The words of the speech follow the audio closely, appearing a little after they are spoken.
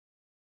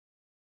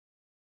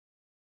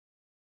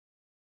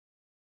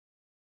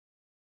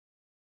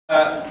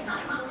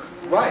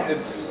Right,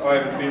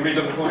 I've been really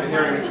looking forward to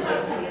hearing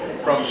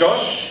from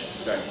Josh,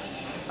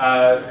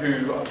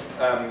 who,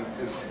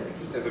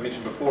 as I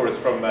mentioned before, is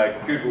from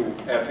Google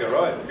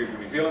Aotearoa, Google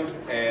New Zealand,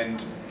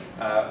 and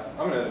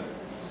I'm going to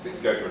just let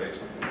you go for it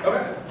actually.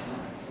 Okay.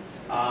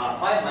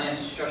 Hi, my name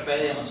is Josh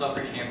Bailey. I'm a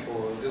software engineer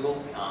for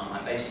Google.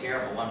 I'm based here.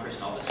 I'm a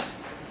one-person office.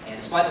 And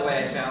despite the way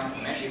I sound,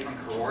 I'm actually from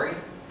Karori.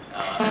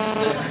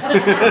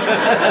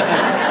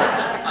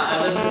 I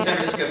lived in the San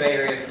Francisco Bay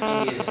Area for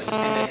 10 years. I just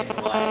came back in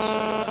July, so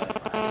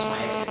I guess my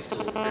accent's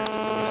still drifting a little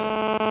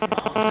bit.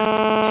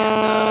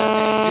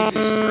 Actually, due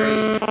to some very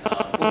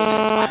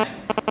fortunate timing,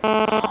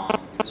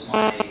 it was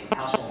my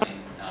housewarming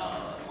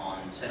on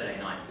Saturday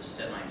night. This is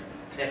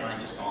Saturday night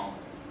just gone.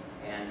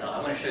 And I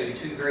want to show you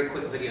two very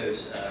quick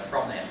videos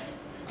from that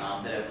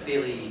that are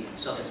fairly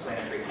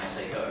self-explanatory when I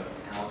say go.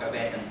 And I'll go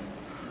back and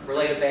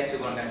relate it back to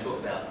what I'm going to talk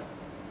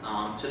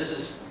about. So this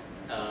is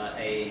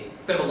a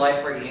bit of a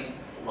live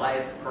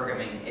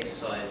programming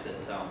exercise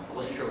that I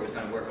wasn't sure it was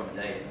going to work on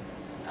the day,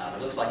 but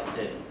it looks like it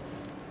did.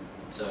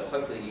 So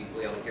hopefully you'll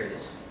be able to hear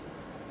this.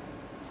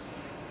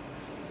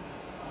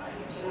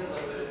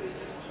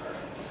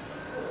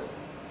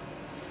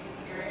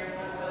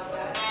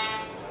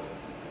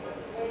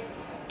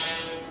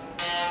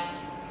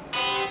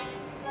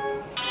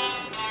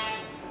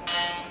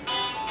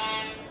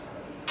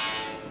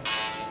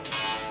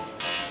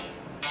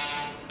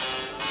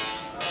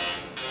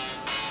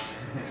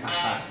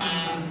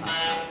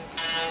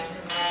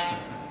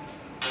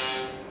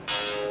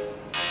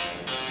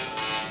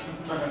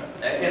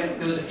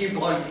 There was a few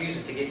blown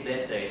fuses to get to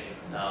that stage,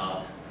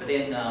 but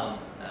then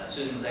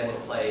Susan was able to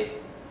play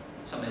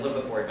something a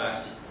little bit more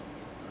advanced.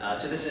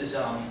 So this is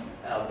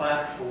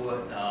Bach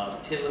for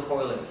Tesla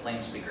coil and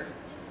flame speaker.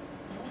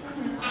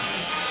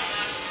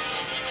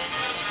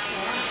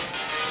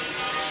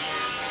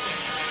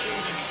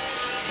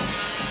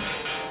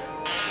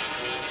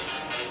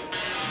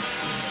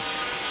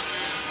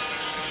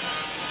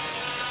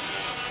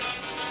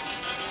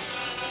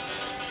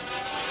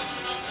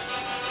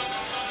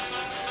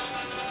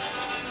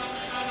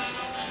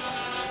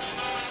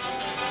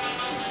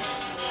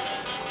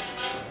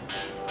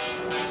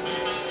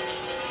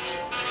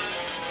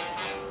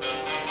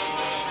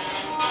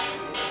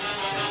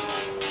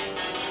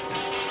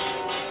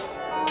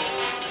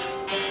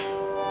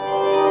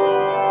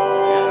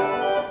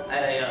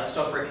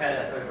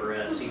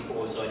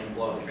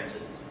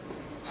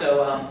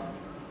 So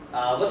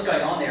what's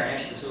going on there, and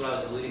actually this is what I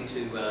was alluding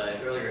to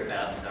earlier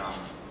about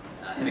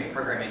having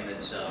programming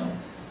that's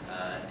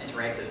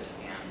interactive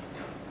and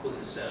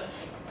causes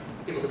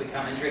people to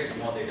become interested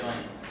in what they're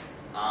doing.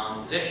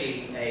 There's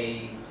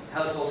actually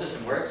how this whole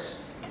system works.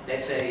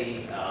 That's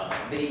a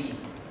MIDI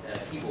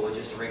keyboard,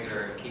 just a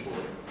regular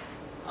keyboard.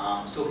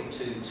 It's talking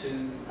to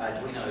two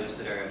Arduinos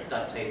that are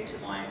duct taped to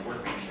my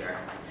workbench there.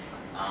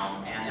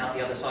 And out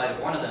the other side of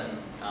one of them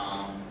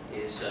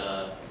is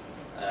an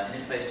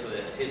interface to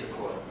a Tesla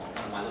coil, one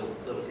of my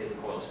little Tesla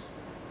coils.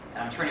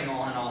 And I'm turning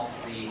on and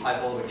off the high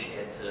voltage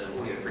at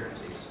audio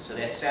frequencies. So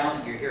that sound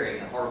that you're hearing,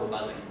 the horrible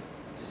buzzing,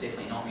 which is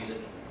definitely not music,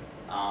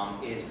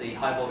 is the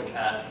high voltage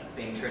arc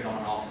being turned on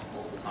and off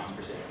multiple times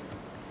per second.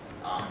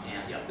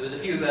 And yeah, there was a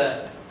few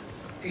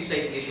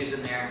safety issues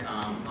in there.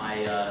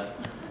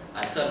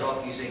 I started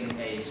off using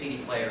a CD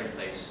player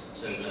interface.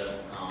 So there's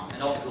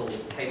an optical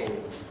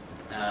cable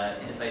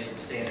interface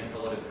that's standard for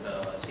a lot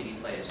of CD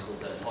players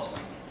called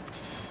Toslink.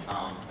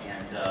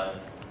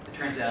 It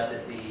turns out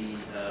that the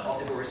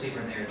optical receiver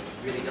in there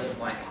really doesn't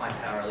like high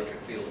power electric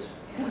fields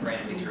and would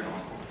randomly turn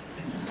on.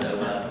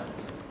 So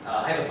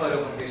I have a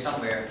photo of here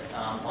somewhere.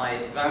 My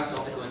advanced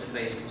optical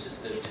interface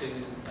consisted of two,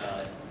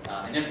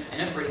 an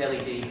infrared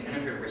LED and an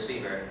infrared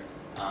receiver,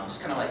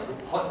 just kind of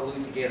like hot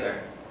glued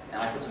together,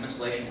 and I put some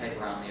insulation tape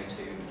around there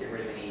to get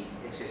rid of any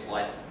excess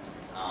light,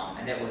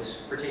 and that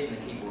was protecting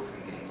the keyboard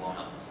from getting blown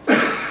up.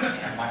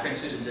 And my friend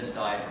Susan didn't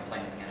die from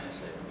playing the piano,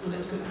 so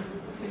that's good.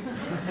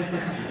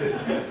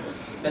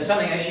 But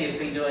something actually I've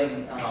been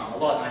doing a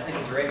lot, and I think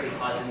it directly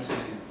ties into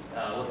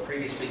what the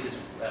previous speakers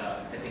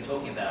have been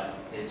talking about,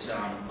 is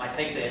I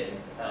take that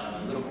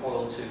little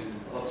coil to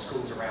a lot of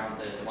schools around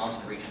the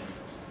mountain region.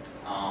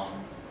 I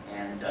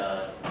mean,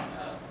 the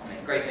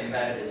great thing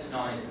about it is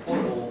not only is it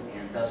portable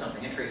and does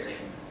something interesting,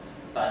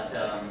 but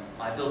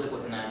I built it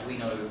with an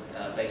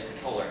Arduino-based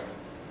controller.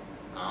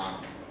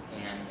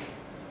 And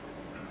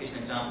here's an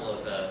example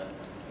of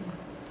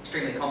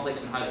extremely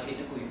complex and highly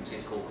technical. You can see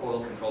it's called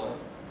coil controller.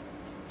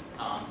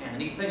 And the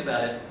neat thing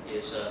about it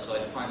is, so I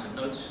define some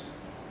notes.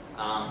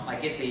 I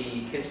get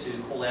the kids to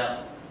call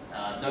out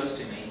notes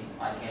to me.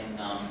 I can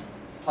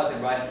plug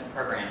them right into the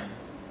program,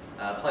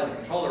 plug the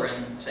controller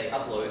in, say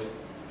upload,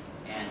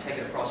 and take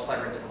it across, plug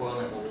it into the coil,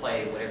 and it will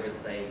play whatever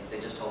they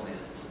just told me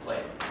to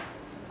play.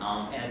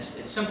 And it's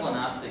simple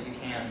enough that you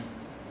can,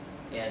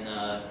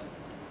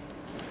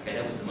 okay,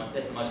 that's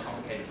the most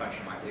complicated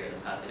function right there, the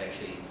part that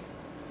actually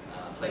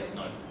plays the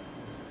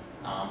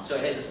note. So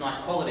it has this nice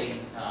quality,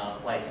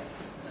 like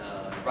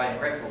writing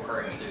graphical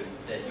programs do,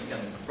 that you can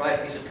write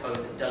a piece of code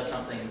that does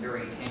something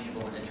very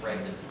tangible and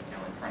interactive,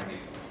 in front of you.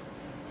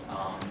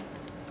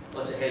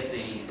 Plus it has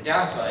the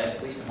downside,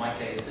 at least in my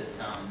case, that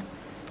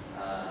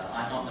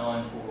I'm not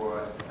known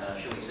for,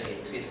 shall we say,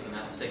 excessive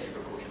amount of safety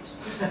precautions.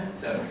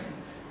 So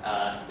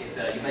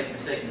if you make a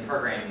mistake in the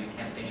program, you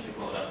can potentially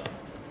blow it up.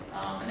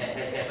 And that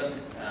has happened.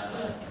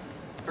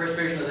 First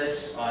version of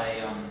this,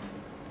 I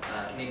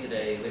connected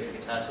an electric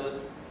guitar to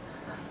it.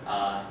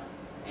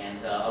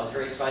 And I was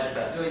very excited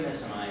about doing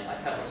this, and I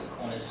cut lots of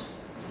corners.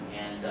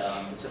 And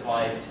it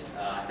survived,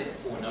 I think,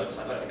 4 notes.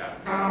 I got it to go.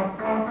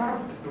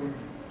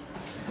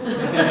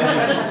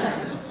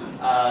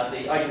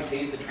 The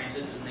IGBTs, the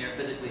transistors in there,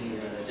 physically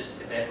just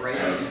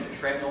evaporated into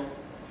shrapnel.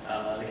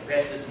 The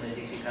capacitors in the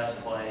DC power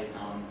supply,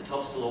 the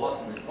tops blew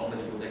off and it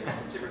vomited all their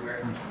contents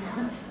everywhere.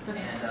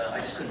 And I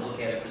just couldn't look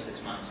at it for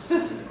 6 months.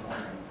 Just was in the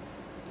corner.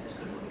 I just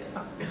couldn't look at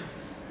it.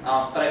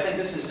 But I think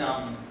this is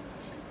a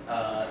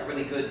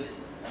really good,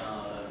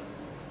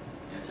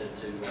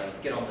 to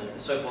get on the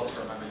soapbox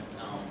for a moment.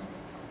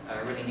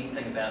 A really neat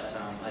thing about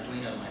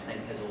Arduino, I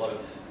think, has a lot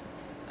of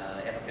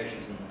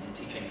applications in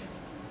teaching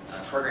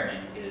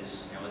programming.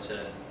 Is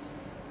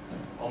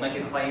I'll make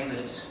a claim that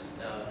it's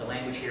the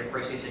language here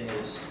processing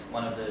is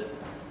one of the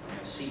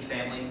C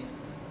family.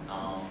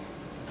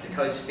 The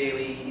code's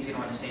fairly easy to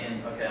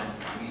understand. Okay, I'm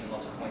using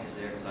lots of pointers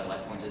there because I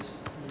like pointers,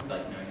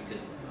 but you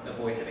could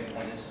avoid having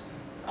pointers.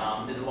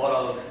 There's a lot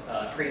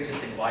of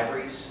pre-existing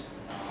libraries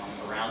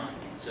around,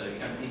 so you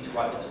don't need to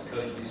write lots of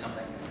code to do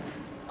something.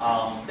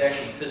 They're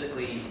actually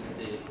physically,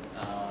 the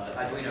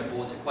Arduino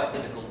boards are quite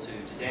difficult to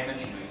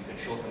damage. You can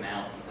short them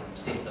out, you can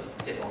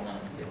step on them.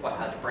 They're quite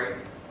hard to break.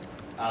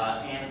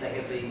 And they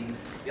have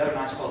the other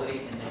nice quality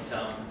in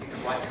that you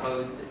can write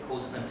code that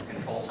causes them to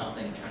control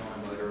something, turn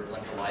on a motor,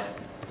 blink a light,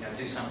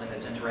 do something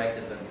that's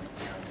interactive and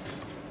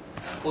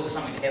causes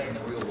something to happen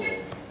in the real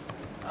world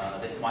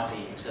that might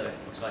be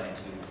exciting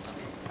to do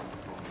something.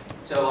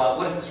 So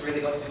what has this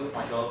really got to do with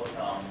my job?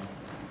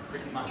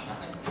 Pretty much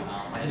nothing.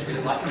 I just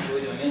really enjoy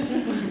doing it.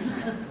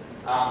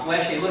 Well,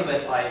 actually, a little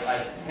bit. I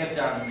have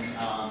done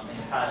in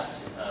the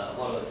past a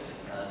lot of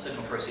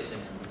signal processing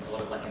and a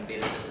lot of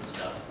embedded system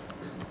stuff,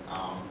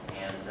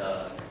 and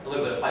a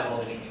little bit of high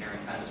voltage engineering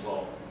kind of as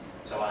well.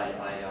 So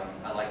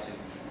I like to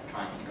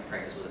try and keep in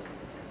practice with it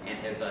and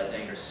have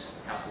dangerous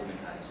housewarming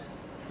parties.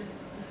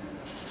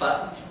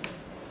 But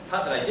the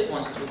part that I did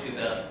want to talk to you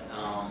about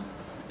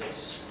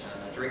that's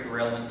directly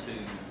relevant to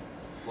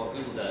what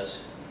Google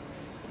does.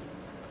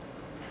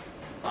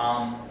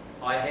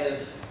 I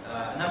have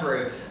a number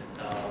of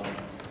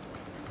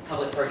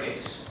public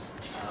projects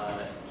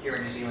here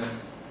in New Zealand.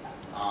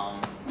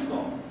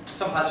 Well,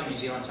 some parts of New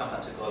Zealand, some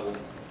parts are global.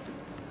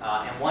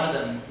 And one of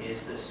them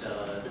is this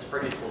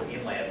project called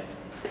MLab.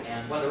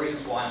 And one of the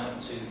reasons why I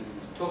wanted to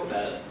talk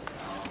about it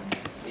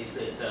is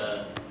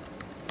that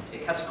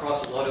it cuts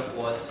across a lot of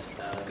what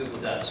Google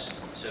does.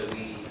 So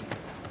we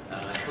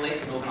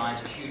collect and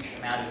organize a huge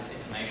amount of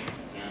information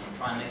and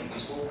try and make it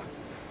useful.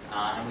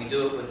 And we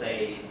do it with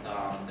a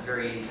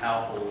very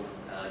powerful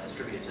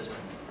distributed system.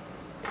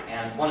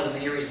 And one of the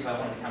many reasons I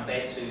wanted to come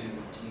back to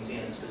New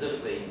Zealand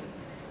specifically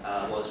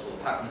was, well,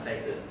 apart from the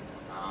fact that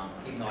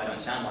even though I don't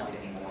sound like it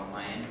anymore,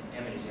 I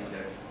am a New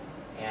Zealander.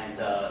 And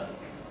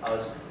I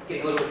was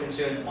getting a little bit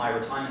concerned that my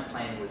retirement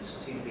plan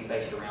seemed to be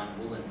based around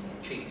wool and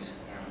cheese.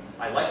 And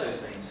I like those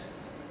things,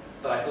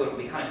 but I thought it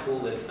would be kind of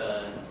cool if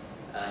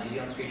New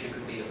Zealand's future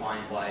could be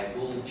defined by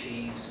wool,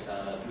 cheese,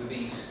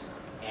 movies,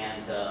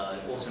 and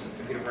awesome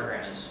computer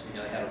programmers who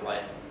know how to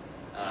write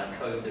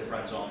code that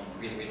runs on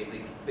really,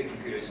 really big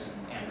computers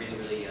and really,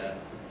 really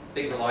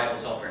big, reliable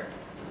software.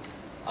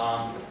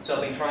 So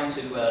I've been trying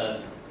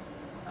to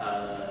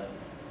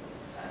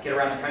get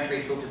around the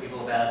country, talk to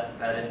people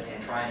about it,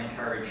 and try and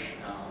encourage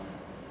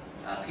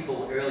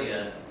people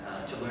earlier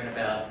to learn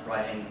about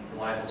writing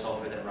reliable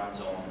software that runs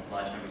on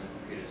large numbers of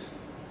computers.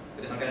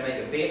 Because I'm going to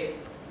make a bet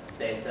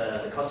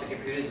that the cost of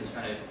computers is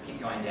going to keep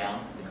going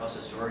down, the cost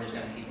of storage is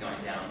going to keep going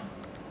down,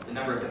 the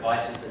number of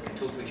devices that can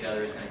talk to each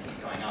other is going to keep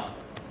going up,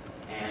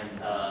 and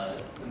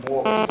the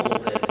more people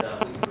that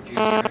we can produce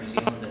here in New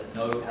Zealand that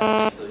know how to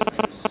make those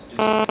things do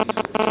something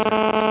useful with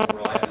them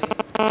reliably,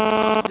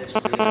 that's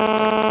really going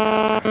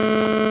to be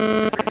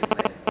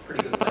a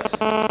pretty good place.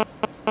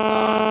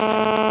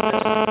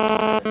 That's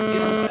the New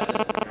Zealand side of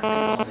it.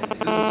 On the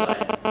Google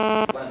side,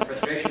 one of the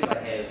frustrations I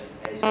have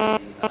as a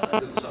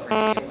Google software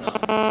engineer when I'm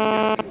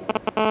people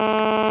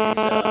is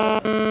it's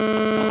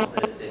not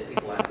that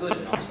people aren't good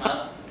and not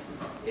smart.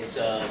 It's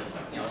a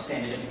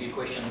standard interview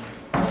question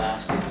I'll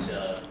ask is,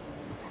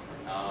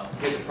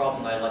 here's a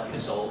problem that I'd like you to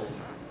solve,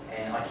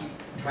 and I keep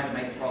trying to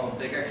make the problem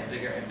bigger and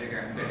bigger and bigger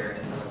and bigger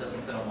until it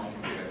doesn't fit on one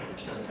computer,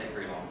 which doesn't take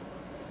very long,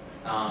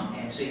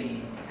 and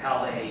see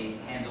how they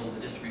handle the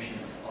distribution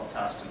of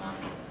tasks among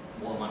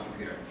more than one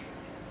computer.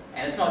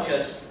 And it's not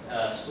just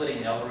splitting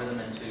the algorithm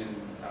into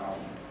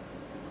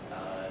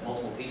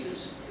multiple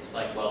pieces. It's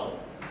like, well,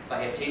 if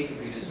I have 10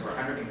 computers or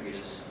 100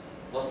 computers,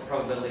 what's the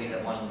probability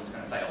that one of them is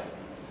going to fail?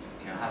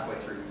 Halfway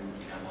through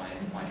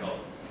my job.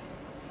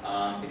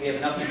 If you have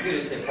enough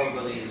computers, their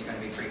probability is going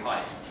to be pretty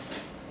high.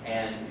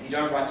 And if you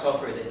don't write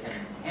software that can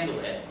handle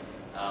that,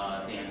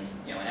 then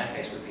in our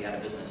case we'd be out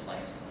of business.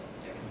 Like the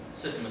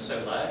system is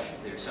so large,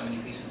 there are so many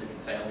pieces that can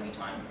fail any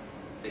time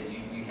that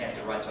you have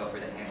to write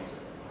software that handles it.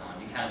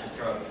 You can't just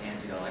throw up your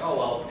hands and go like, oh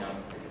well,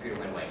 the computer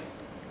went away.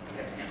 You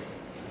have to handle it.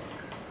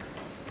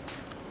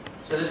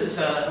 So this is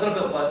a little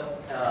bit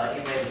what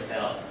EnLab is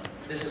about.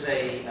 This is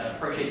a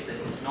project that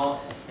is not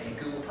a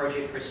Google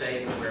project per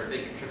se, but we're a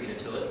big contributor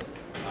to it.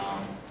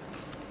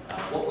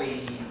 What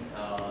we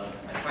are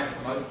trying to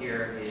promote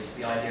here is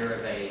the idea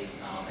of a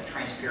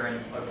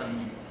transparent,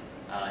 open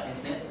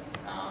internet.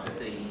 If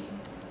the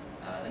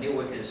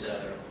network is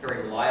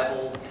very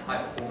reliable and high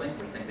performing,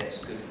 we think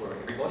that's good for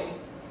everybody.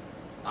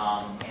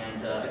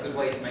 And a good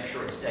way to make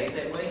sure it stays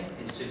that way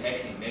is to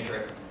actually measure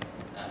it,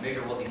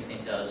 measure what the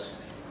internet does,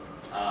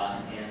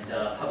 and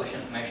publish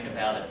information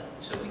about it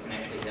so we can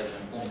actually have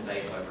an informed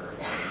debate over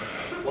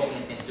what the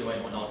internet's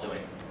doing or not doing.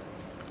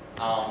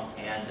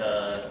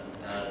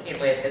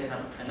 EnLab has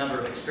a number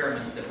of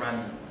experiments that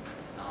run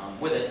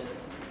with it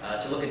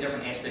to look at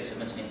different aspects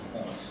of internet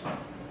performance.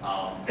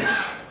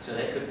 So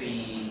that could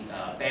be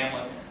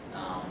bandwidth,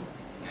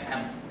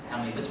 how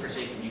many bits per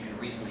second you can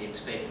reasonably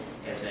expect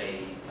as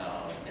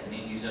an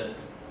end user,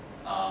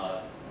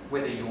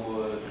 whether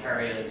your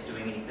carrier is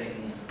doing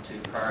anything to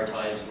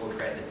prioritize your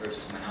traffic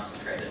versus someone else's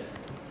traffic.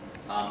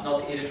 Not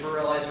to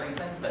editorialize or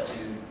anything, but to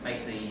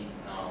make the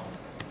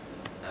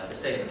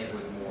state of the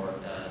network more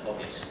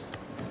obvious.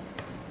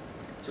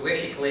 So we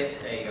actually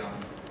collect a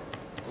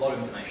lot of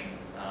information.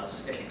 This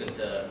is actually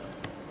a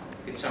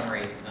good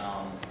summary.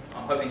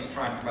 I'm hoping to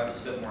try and promote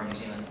this a bit more in New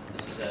Zealand.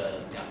 This is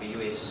a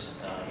US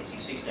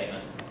FCC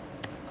statement.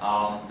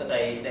 But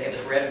they have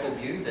this radical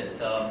view that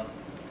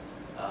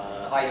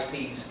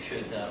ISPs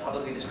should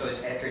publicly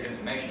disclose accurate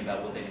information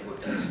about what their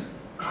network does.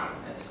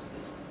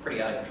 It's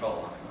pretty out of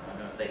control. I don't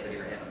know if they could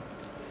ever happen.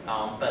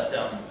 But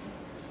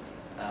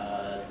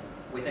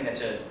we think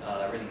that's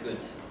a really good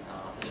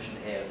position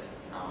to have,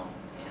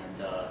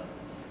 and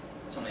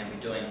it's something I'll be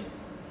doing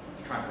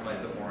to try and promote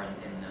a bit more in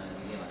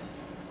New Zealand.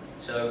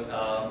 So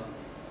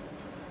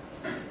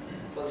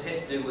what this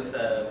has to do with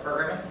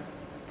programming?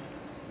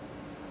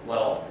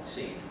 Well, let's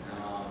see.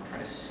 I'm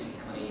trying to see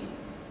how many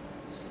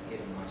is ahead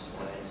in my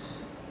slides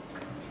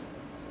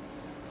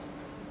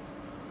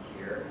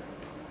here.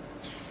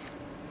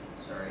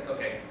 Sorry.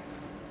 Okay.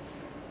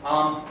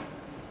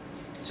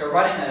 So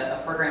writing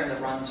a program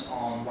that runs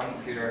on one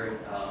computer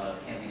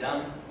can be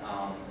done.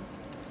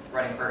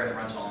 Writing a program that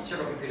runs on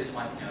several computers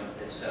might,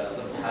 it's a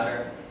little bit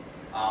harder.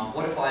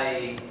 What if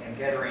I am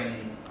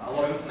gathering a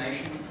lot of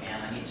information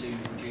and I need to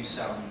produce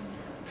some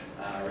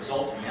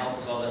results and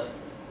analysis of it?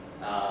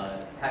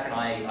 How can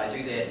I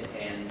do that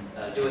and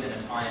do it in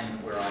a time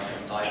where I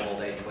haven't died of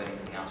old age waiting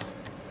for the answer?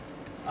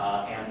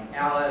 And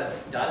our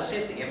data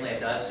set, the EnLab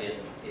data set,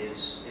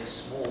 is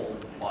small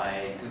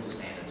by Google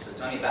standards, so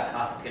it's only about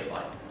half a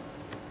petabyte.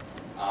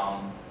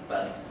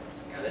 But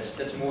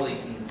that's more than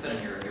you can fit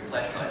in your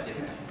flash drive,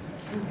 definitely.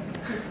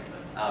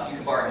 You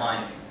can borrow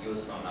mine if yours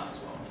is not enough as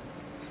well.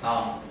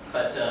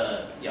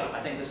 Yeah,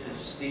 I think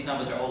these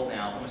numbers are old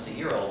now, almost a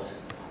year old.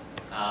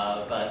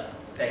 But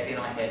back then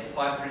I had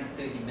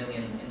 530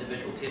 million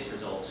individual test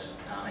results,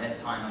 and at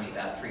the time only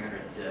about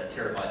 300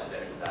 terabytes of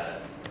actual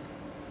data.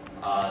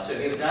 So if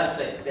you have a data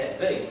set that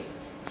big,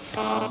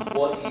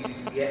 what do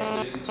you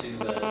have to do to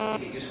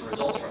get useful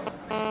results from it?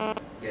 I mean,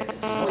 you have to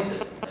denoise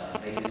it.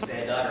 Maybe there's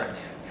bad data in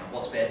there.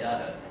 What's bad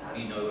data? How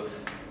do you know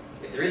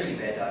if there is any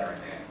bad data in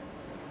there?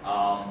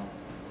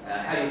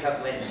 How do you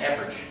calculate an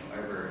average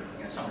over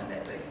something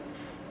that big?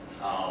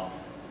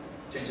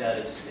 Turns out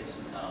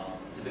it's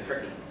a bit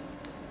tricky.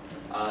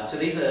 So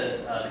these are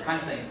the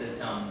kind of things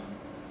that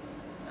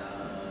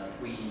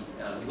we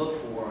look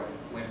for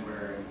when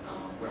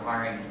we're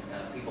hiring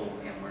people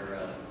and we're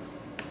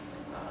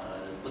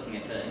looking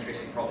at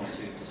interesting problems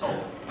to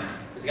solve.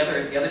 Because the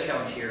other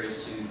challenge here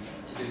is to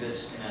do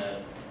this in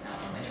an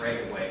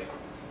interactive way.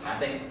 And I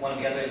think one of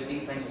the other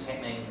big things that's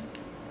happening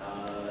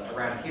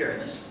around here in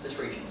this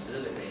region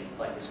specifically,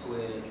 like the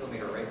Square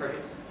Kilometre Array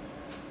project.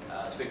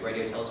 It's a big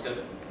radio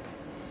telescope.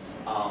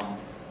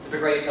 It's a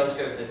big radio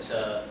telescope that's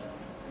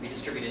be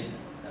distributed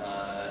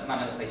among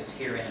other places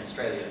here and in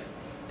Australia.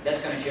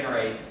 That's going to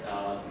generate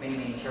many,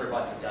 many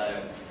terabytes of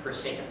data per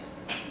second.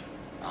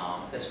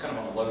 That's kind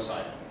of on the low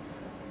side.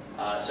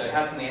 So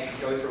how can we actually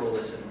go through all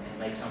this and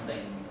make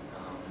something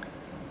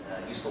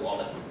useful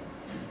of it?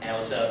 And I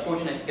was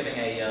fortunate giving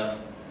a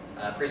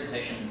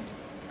presentation.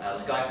 There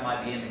was a guy from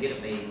IBM ahead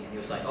of me, and he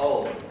was like,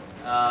 oh,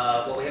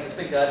 well, we have this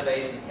big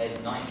database and it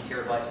has 90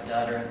 terabytes of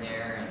data in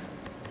there, and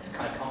it's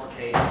kind of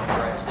complicated. I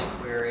write this big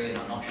query, and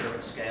I'm not sure if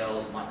it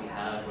scales, it might be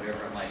hard,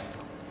 whatever. I'm like,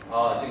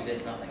 oh, dude,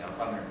 that's nothing. I'm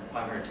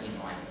 500 teams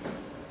line.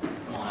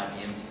 Come on,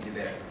 IBM, you can do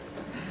better.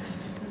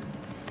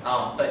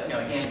 But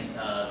again,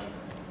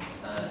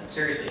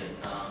 seriously,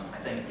 I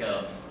think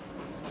the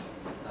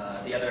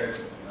other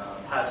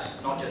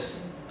parts, not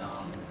just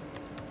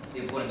the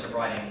importance of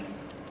writing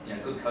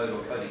good code or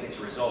code that gets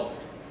a result,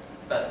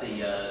 but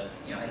the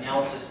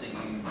analysis that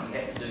you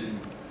have to do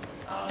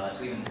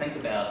to even think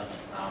about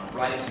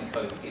writing some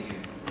code to give you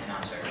an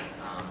answer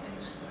in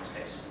this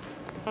case.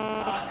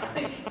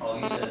 I'll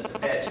use a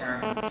bad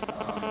term to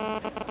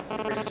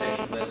the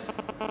presentation with,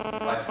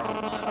 right from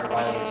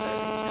O'Reilly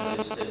and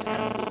Associates, those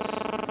animal books.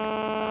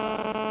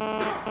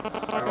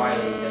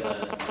 O'Reilly have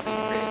been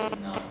interested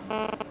in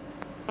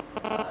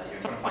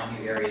trying to find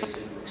new areas to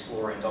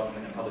explore and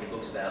document and publish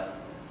books about.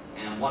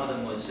 And one of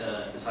them was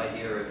this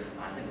idea of,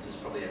 I think this is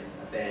probably a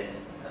bad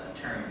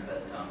term,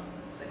 but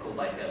they're called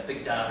like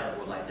big data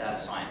or like data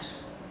science.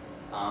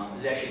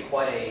 There's actually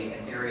quite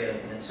an area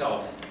in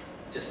itself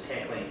just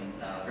tackling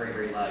very,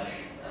 very large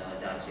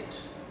data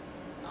sets.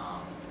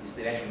 Is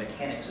the actual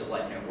mechanics of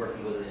like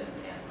working with it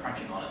and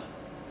crunching on it,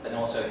 but then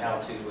also how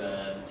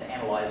to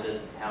analyze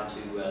it, how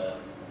to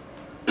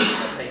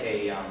take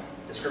a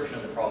description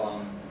of the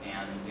problem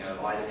and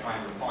either try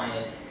and refine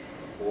it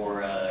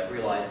or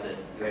realize that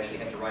you actually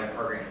have to write a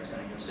program that's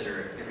going to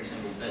consider every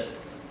single bit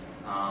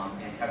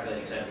and calculate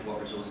exactly what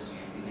resources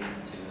you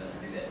need to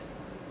do that.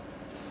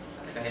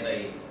 I think I have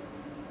a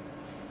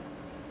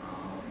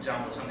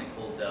example of something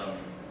called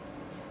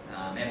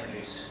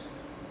MapReduce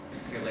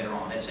here later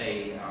on. It's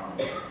a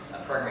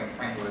programming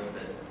framework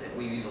that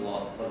we use a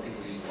lot of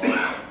people use a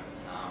lot.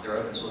 There are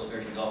open source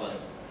versions of it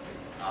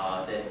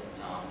that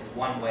is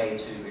one way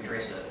to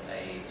address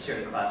a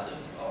certain class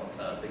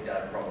of big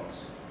data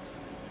problems.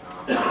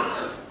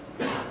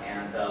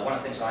 And one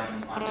of the things I'm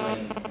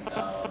doing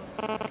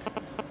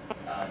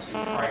to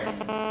try and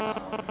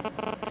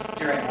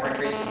generate more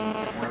interest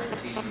and more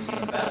expertise in New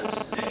Zealand about this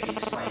is actually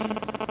explain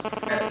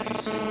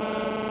MapReduce to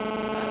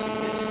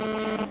kids.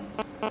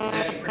 It's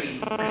actually pretty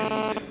easy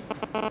to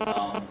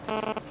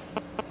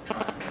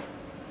try and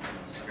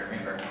see if I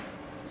remember.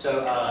 So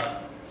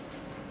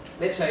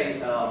let's say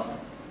it's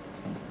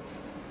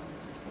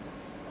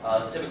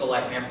a typical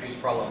like MapReduce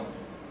problem.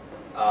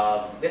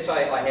 Let's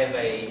say I have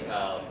a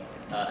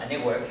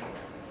network.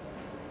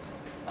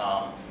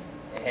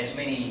 It has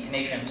many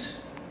connections,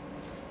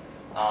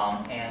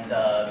 and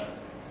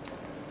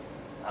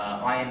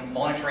I am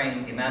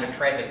monitoring the amount of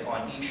traffic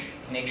on each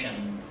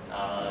connection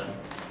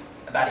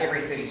about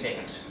every 30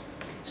 seconds.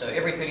 So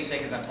every 30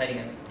 seconds I'm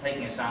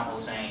taking a sample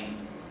saying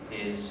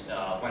is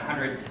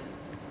 100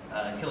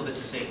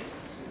 kilobits a second,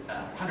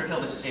 100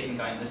 kilobits a second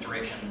going in this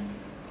direction,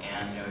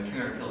 and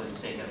 200 kilobits a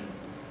second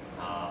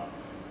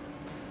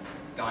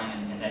going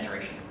in that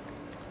direction.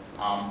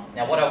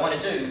 Now what I want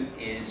to do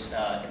is,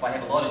 if I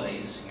have a lot of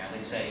these,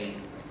 let's say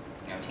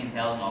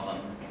 10,000 of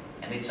them,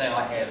 and let's say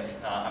I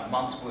have a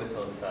month's worth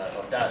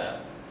of data,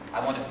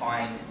 I want to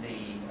find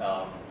the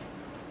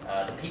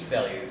peak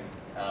value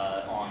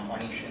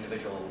on each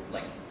individual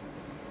link.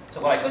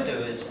 So what I could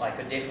do is I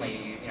could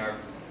definitely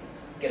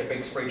get a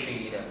big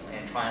spreadsheet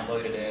and try and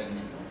load it in, and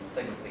the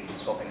thing would be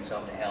swapping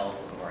itself to hell,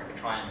 or I could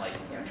try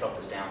and chop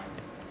this down.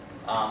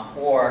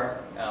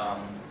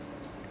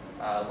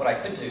 What I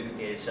could do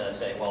is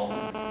say, well,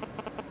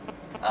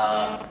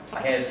 I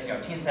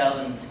have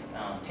 10,000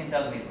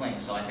 of these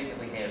links, so I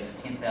effectively have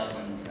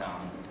 10,000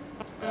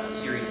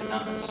 series of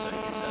numbers. So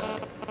here's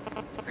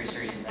for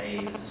series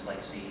A, this is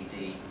like C,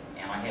 D,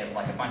 and I have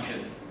like a bunch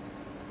of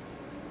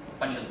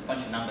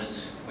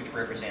numbers which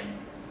represent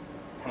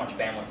how much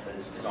bandwidth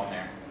is on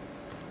there.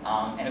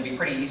 And it'd be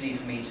pretty easy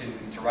for me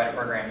to write a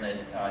program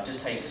that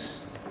just takes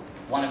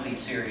one of these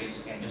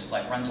series and just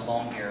like runs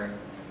along here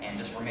and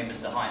just remembers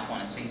the highest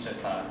one it's seen so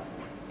far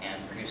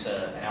and produce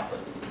an output.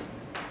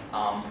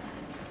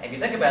 If you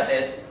think about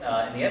that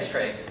in the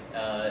abstract,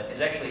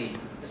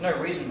 there's no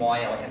reason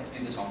why I would have to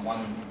do this on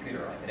one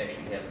computer. I could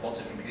actually have lots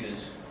of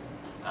computers.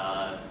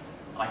 I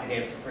could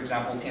have, for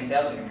example,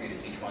 10,000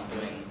 computers, each one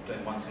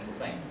doing one single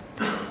thing.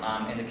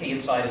 And the key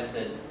insight is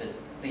that the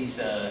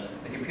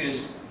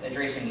computers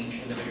addressing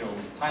each individual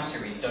time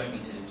series don't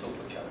need to talk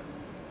to each other.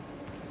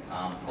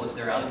 Of course,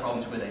 there are other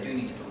problems where they do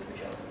need to talk to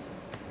each other.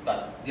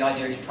 But the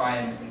idea is to try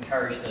and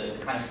encourage the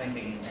kind of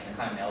thinking and the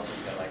kind of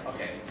analysis to go like,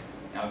 okay,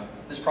 now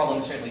this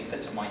problem certainly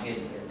fits in my head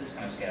at this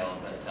kind of scale,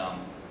 but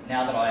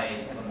now that I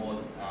have a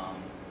more,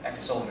 have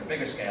to solve at a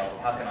bigger scale,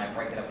 how can I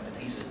break it up into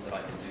pieces that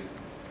I can do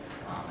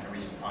in a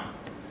reasonable time?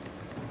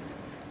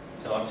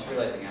 So I'm just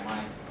realizing, am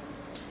I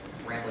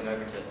rambling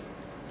over to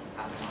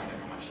half an hour? I don't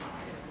know how much time I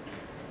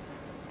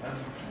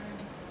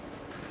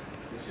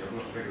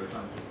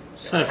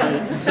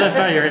get. So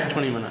far you're at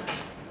 20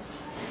 minutes.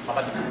 How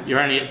about you?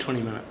 You're only at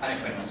 20 minutes. I have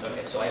 20 minutes,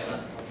 okay. So I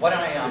have why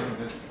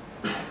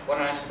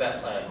don't I ask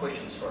about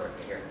questions for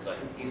here, because I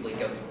can easily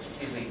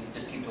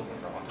just keep talking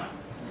for a long time.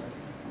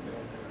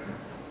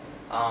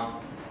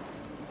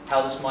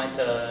 How this might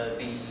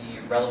be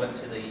relevant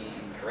to the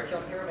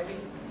curriculum here, maybe?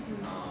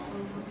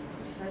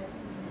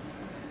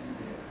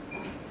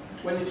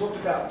 When you talked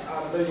about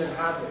losing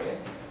hardware,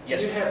 yes.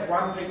 Do you have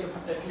one piece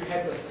of, if you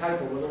had this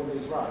table with all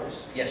these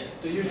rows, yes.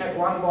 Do you have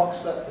one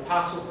box that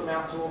parcels them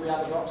out to all the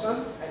other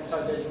boxes, and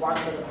so there's one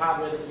bit of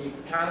hardware that you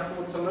can't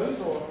afford to lose,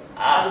 or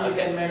how do you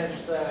then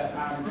manage the,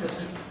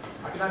 because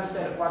I can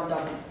understand if one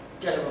doesn't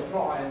get a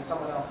reply and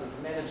someone else is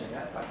managing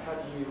it, but how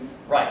do you...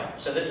 Right,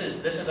 so this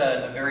is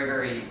a very,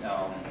 very,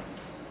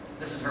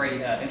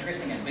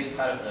 interesting and big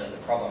part of the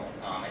problem.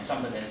 It's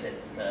something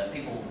that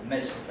people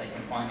miss if they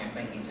confine their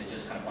thinking to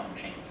just kind of one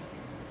machine.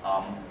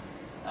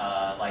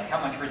 like how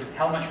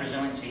much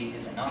resiliency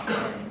is enough,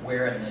 and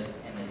where in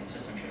the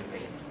system should it be.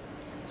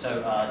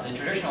 So the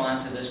traditional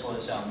answer to this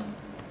was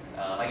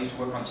I used to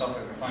work on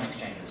software for phone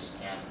exchanges,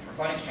 and for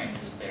phone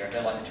exchanges, they're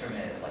like a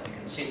Terminator. Like you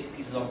can set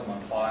pieces of them on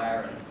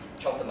fire and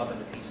chop them up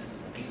into pieces,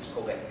 and the pieces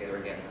call back together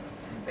again,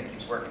 and the thing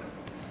keeps working.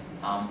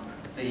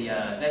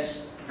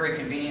 That's very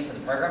convenient for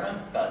the programmer,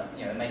 but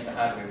it makes the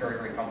hardware very,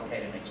 very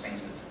complicated and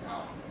expensive.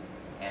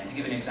 And to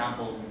give an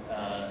example,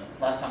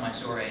 last time I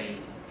saw a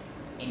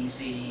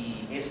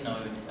NC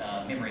S-Node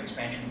memory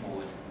expansion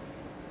board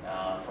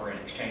for an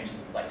exchange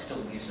that's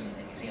still in use in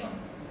New Zealand.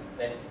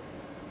 That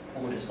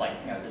board is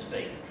like this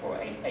big for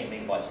 8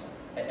 megabytes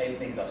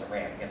of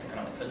RAM. You have to kind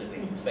of like physically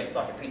inspect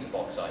like a pizza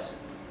box size.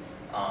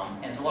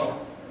 And it's a lot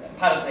of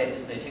part of that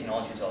is the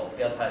technology is old.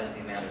 The other part is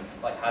the amount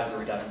of like hardware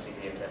redundancy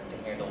there to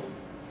handle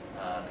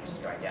pieces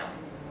going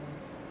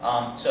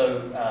down.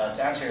 So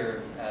to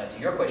answer to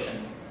your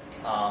question,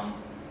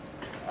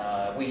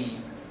 we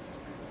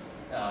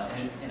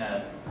in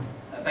a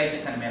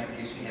basic kind of map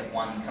reducer, you have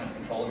one kind of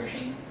controller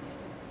machine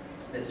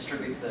that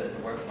distributes the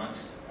work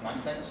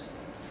amongst things.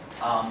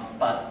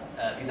 But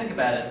if you think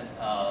about it,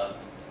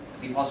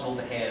 it'd be possible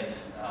to have,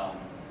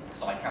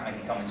 so I can't make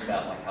any comments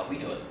about like how we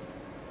do it,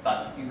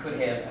 but you could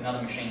have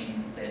another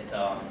machine that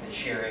is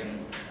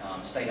sharing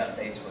state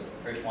updates with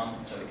the first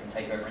one, so it can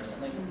take over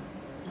instantly.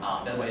 In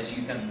other ways,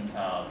 you can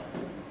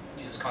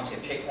use this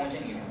concept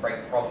checkpointing. You can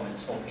break the problem into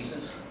small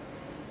pieces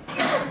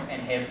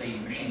and have the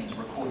machines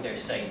record their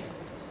state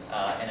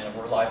in a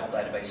reliable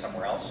database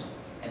somewhere else.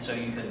 And so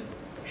you could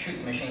shoot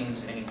the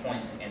machines at any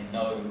point and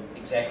know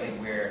exactly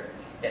where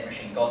that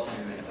machine got to,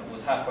 and if it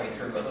was halfway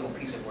through a little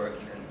piece of work,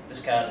 you can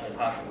discard the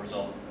partial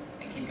result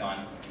and keep going.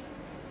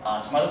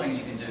 Some other things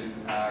you can do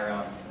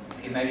are,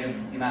 if you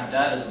imagine the amount of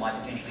data that might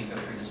potentially go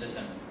through the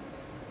system,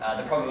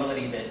 the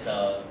probability that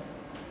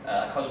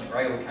a cosmic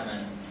ray will come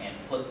in and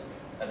flip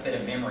a bit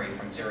of memory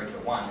from 0 to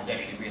 1 is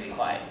actually really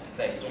high. In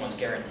fact, it's almost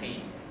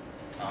guaranteed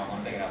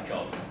on a big enough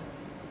job.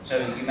 So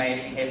you may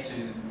actually have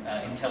to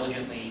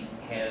intelligently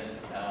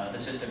have the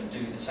system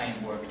do the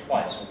same work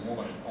twice or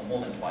more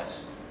than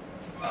twice.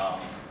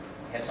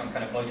 Have some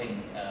kind of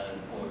voting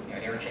or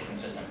error checking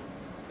system.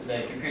 Because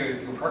the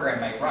computer, your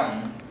program may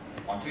run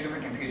on 2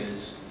 different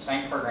computers, the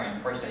same program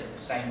process the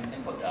same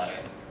input data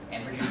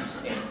and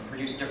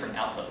produce different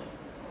output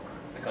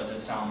because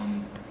of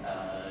some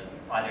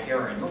either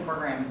error in your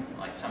program,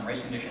 like some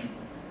race condition,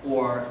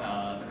 or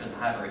because the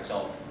hardware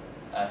itself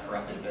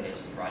corrupted a bit as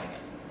it was writing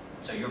it.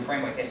 So your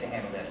framework has to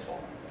handle that as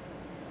well.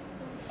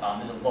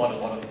 There's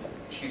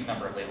a huge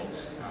number of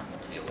levels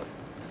to deal with.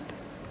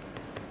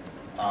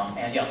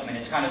 And yeah, I mean,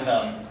 it's kind of,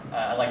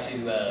 I like to,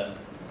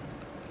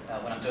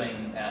 when I'm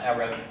doing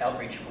our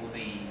outreach for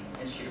the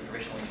Institute of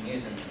Professional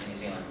Engineers in New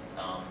Zealand,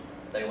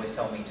 they always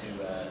tell me to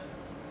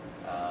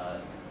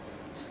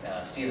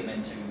steer them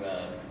into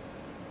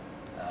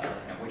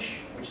which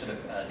sort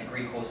of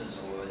degree courses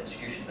or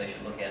institutions they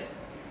should look at.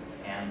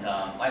 And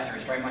I have to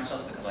restrain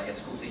myself because I have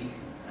school C.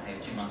 I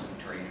have 2 months at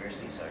Victoria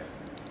University, so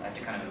I have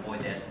to kind of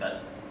avoid that.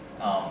 But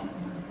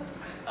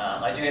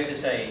I do have to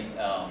say,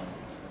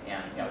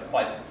 and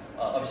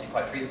obviously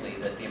quite truthfully,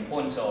 that the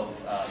importance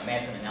of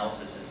math and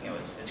analysis is,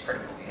 it's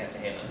critical. You have to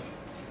have it.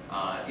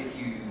 If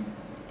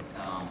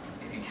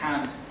you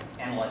can't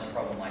analyze a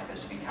problem like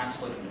this, if you can't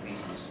split it into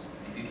pieces,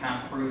 if you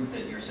can't prove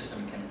that your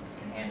system can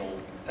handle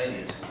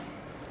failures,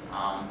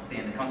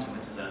 then the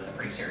consequences are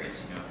pretty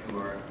serious. If you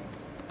were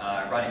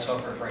writing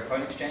software for a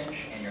phone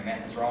exchange and your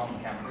math is wrong and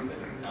you can't prove it,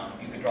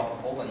 you could drop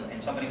a call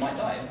and somebody might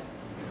die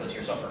because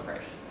your software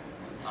crashed.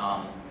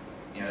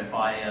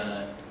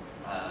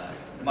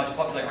 The most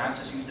popular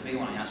answer seems to be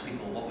when I ask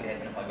people what would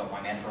happen if I got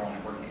my math wrong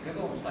and working at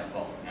Google, it's like,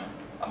 well,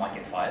 I might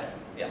get fired.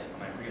 Yeah, I'm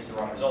going to produce the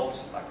wrong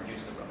results. I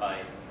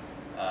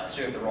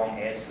serve the wrong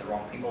ads to the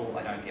wrong people.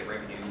 I don't get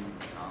revenue,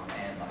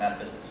 and I'm out of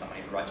business.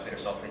 Somebody who writes better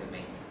software than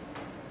me,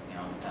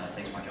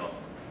 takes my job.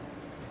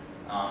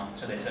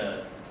 So there's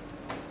a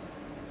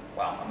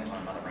wow. I'm going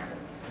on another ramble.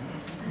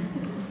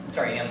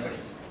 Sorry, any other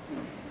questions?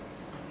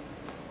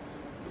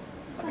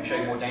 I can show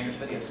you more dangerous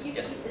videos.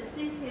 Yes. It says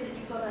here that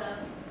you've got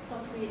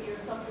you're a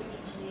software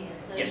engineer.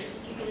 So yes.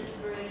 Did you get a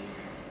degree?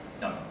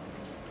 No,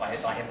 I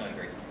have no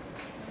degree.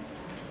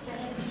 So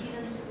how did you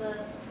get into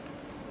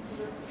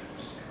this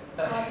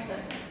side of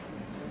things?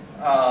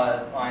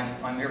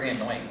 I'm very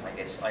annoying, I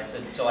guess. I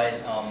said so.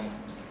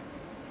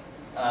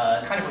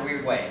 Kind of a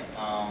weird way.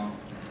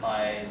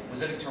 I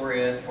was at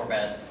Victoria for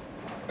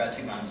about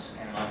 2 months,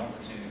 and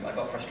I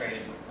got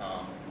frustrated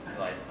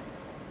because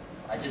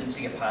I didn't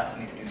see a path for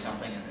me to do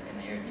something in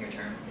the near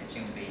term. It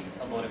seemed to be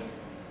a lot of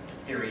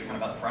theory kind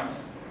of up front,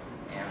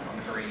 and I'm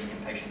a very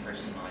impatient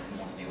person, and I didn't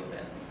want to deal with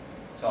that.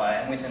 So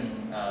I went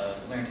and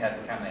learned how to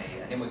become a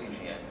network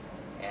engineer,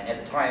 and at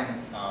the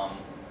time,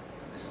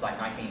 this is like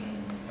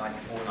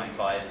 1994,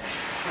 95,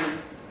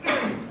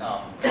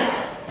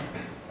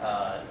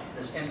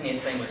 this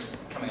internet thing was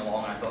coming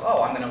along, and I thought,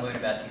 oh, I'm going to learn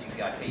about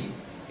TCP/IP.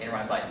 And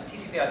everyone's like,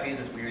 TCP/IP is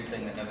this weird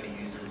thing that nobody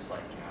uses, like,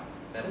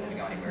 that'll never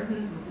go anywhere.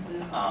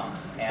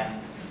 And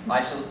I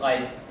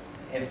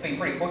have been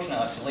pretty fortunate.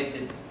 I've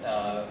selected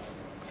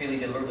fairly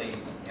deliberately,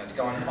 to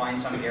go and find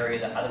some area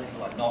that other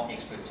people are not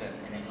experts in,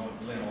 and then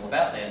learn all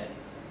about that.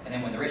 And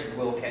then when the rest of the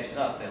world catches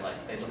up, they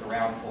look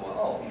around for,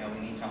 oh, we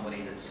need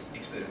somebody that's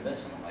expert in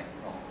this. And I'm like,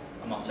 well,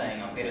 I'm not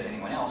saying I'm better than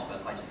anyone else,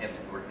 but I just happen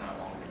to be working on it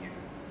longer than you.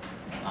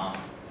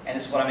 And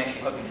this is what I'm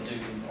actually hoping to do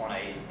on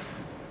a,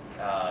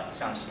 it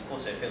sounds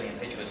also fairly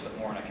impetuous, but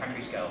more on a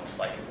country scale.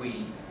 Like if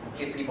we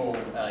get people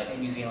in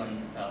New Zealand,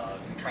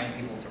 we train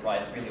people to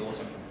write really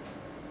awesome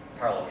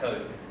parallel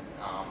code,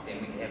 then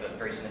we can have a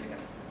very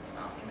significant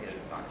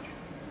competitive advantage.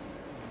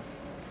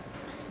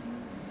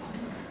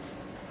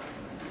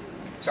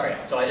 Sorry,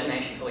 so I didn't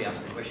actually fully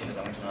answer the question because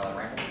I went to another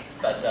ramble.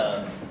 But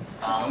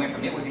I went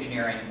from network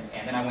engineering,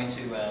 and then I went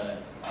to,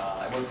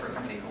 I worked for a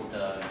company called,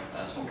 a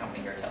small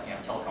company here,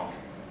 telecom,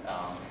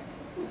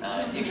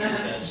 extra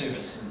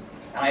service.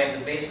 And I have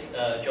the best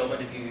job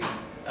interview,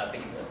 I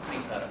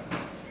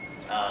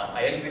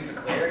interviewed for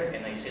Claire,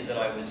 and they said that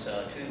I was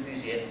too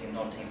enthusiastic and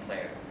not a team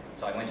player.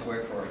 So I went to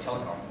work for a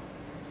telecom,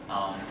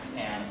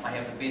 and I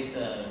have the best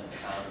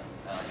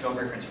job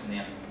reference from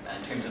them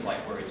in terms of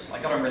words. I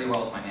got on really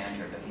well with my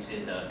manager, but he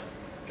said,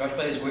 Josh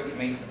Blair's worked for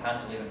me for the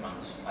past 11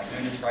 months. I can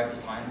only describe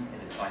this time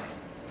as exciting.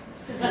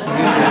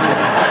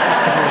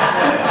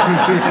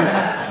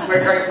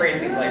 We're great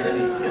friends, he's like,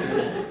 really,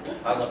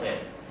 I love that.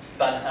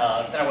 But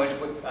then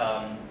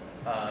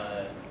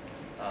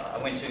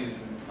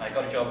I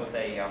got a job with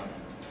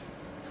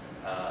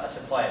a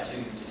supplier to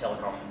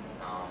telecom.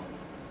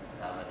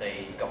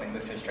 They got me to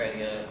move to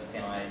Australia,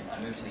 then I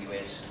moved to the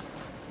US,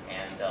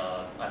 and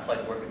I applied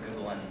to work at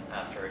Google, and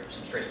after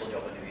some stressful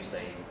job interviews,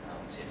 they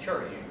said,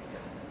 sure, you can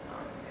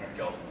have a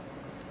job.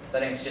 So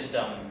I think it's just,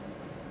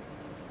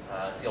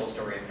 it's the old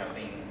story of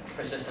being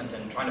persistent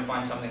and trying to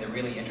find something that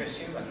really interests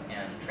you,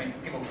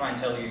 and people try and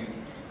tell you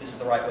this is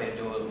the right way to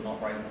do it or not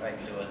the right way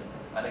to do it.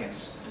 I think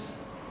it's just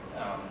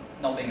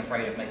not being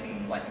afraid of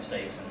making life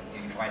mistakes,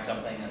 and you try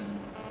something and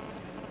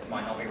it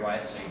might not be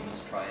right, so you can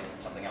just try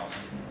something else.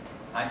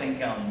 I think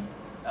one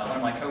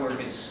of my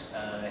co-workers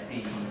at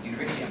the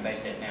university I'm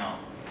based at now,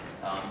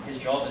 his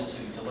job is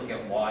to look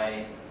at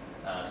why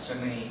so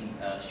many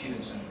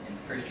students in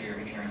the first year of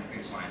engineering and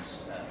computer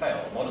science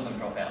fail. A lot of them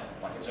drop out.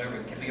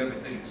 It can be over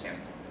 30%.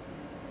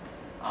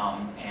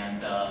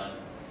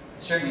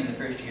 Certainly in the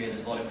first year,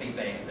 there's a lot of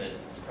feedback that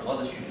for a lot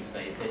of the students,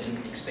 they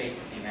didn't expect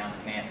the amount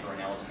of math or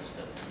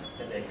analysis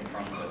that they're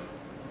confronted with.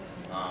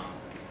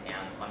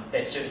 And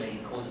that certainly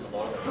causes a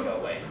lot of them to go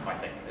away, I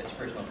think. It's a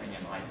personal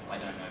opinion. I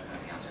don't know kind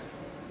of the answer.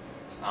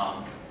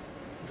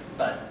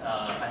 But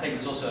I think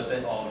there's also a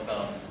bit of,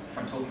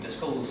 from talking to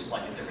schools,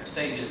 like at different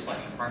stages, like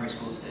from primary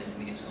schools to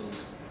intermediate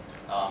schools,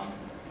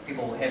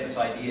 people have this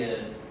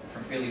idea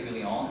from fairly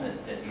early on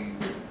that you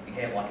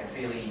have a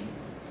fairly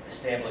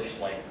established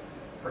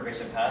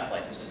progressive path.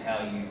 This is how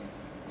you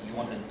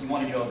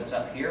want a job that's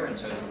up here, and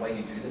so the way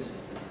you do this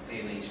is this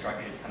fairly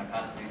structured kind of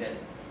path to do that.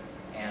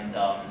 And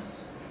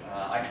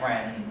I try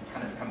and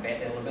kind of combat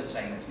that a little bit,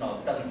 saying it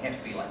doesn't have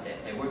to be like that.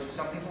 It works for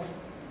some people,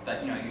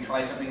 but you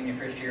try something in your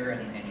first year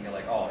and you go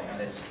oh,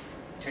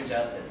 turns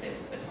out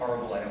that's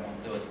horrible. I don't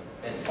want to do it.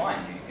 That's fine.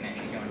 You can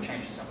actually go and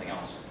change to something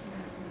else.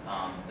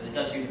 But it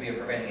does seem to be a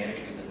prevailing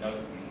attitude that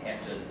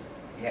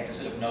you have to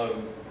sort of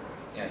know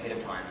ahead of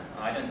time.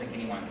 And I don't think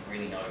anyone can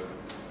really know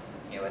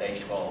at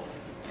age 12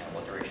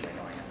 what direction they're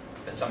going in.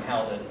 But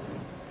somehow the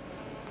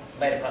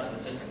later parts of the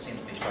system seem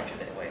to be structured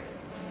that way.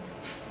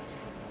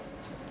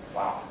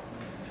 Wow.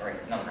 Sorry,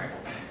 another ramble.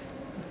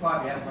 This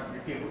might be out of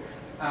review.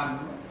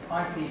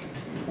 IP4,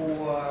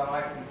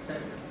 IP6,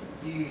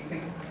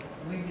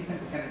 when do you think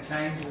it's going to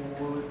change,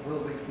 or will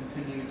we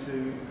continue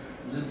to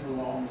limp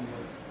along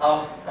with?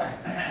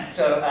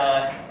 So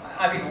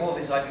IP4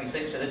 versus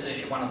IP6. So this is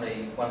actually one of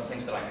the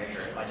things that I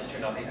measure. I just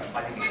turned on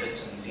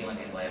IPv6 in New Zealand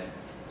in lab,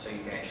 so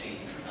you can actually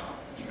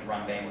you can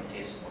run bandwidth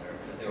tests or whatever,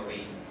 because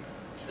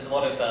there's a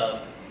lot of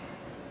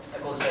I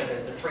call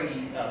it the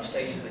three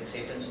stages of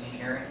acceptance in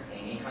engineering, in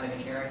any kind of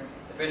engineering.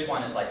 The first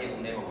one is it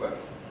will never work.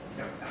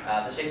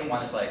 The second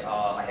one is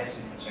I have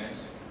some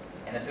concerns,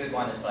 and the third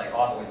one is I've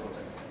always thought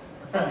so.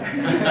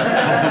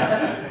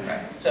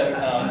 Right. So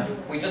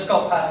we just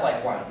got past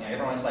one.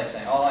 Everyone's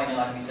saying, oh, I know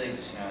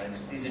IPv6.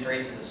 These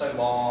addresses are so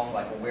long.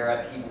 Well, where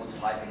are keyboards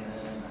typing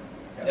them?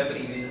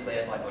 Nobody uses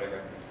that.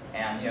 Whatever.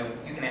 And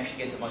you can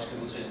actually get to most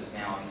Google searches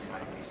now using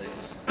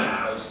IPv6.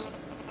 Most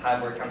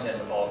hardware comes out of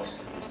the box.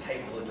 It's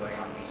capable of doing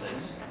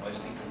IPv6.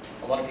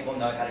 A lot of people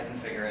know how to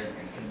configure it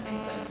and can do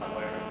things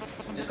whatever.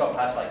 So we just got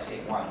past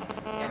step 1,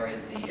 and we're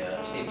at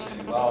the step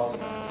 2. Well,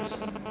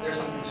 there's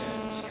some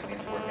concerns we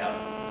have to work out.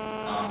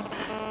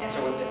 And so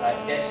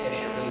that's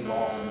actually a really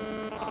long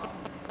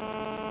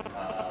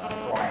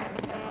grind.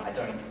 I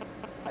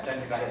don't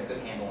think I have a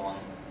good handle on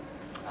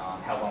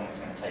how long it's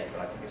going to take,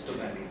 but I think it's still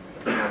going to be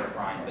a bit of a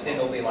grind. But then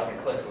there'll be a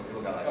cliff where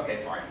people go okay,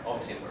 fine,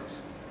 obviously it works.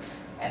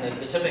 And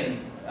the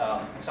tipping,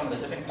 some of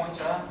the tipping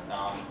points are,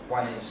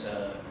 one is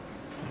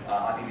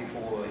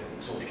IPv4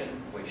 exhaustion,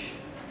 which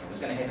was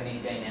going to happen any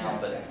day now,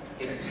 but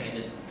gets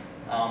extended.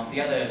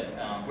 The other,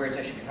 where it's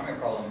actually becoming a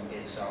problem,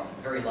 is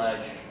very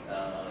large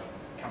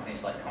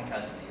companies like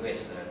Comcast in the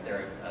US,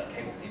 they're a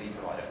cable TV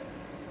provider.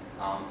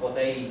 What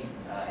they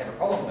have a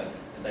problem with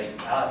is they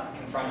are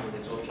confronted with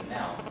exhaustion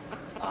now.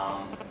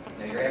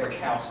 Your average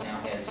house now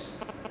has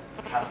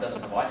half a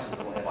dozen devices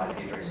that will have IP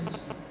addresses.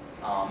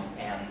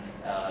 And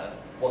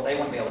what they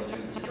want to be able to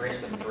do is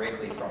address them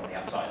directly from the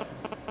outside.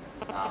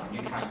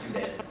 You can't do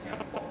that,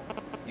 well,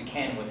 you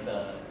can with,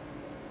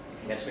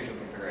 if you have special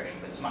configuration,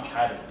 but it's much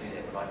harder to do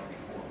that with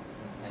IPv4.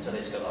 And so they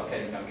just go,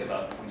 okay, give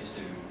up, we're just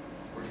going to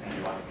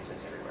do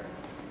IPv6 everywhere.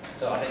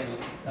 So I think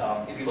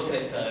if you look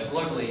at it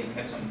globally, you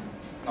have some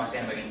nice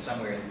animation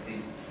somewhere,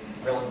 these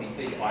relatively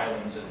big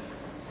islands of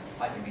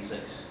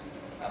IPv6,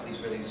 these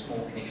really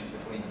small connections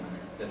between them,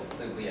 and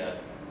there'll be a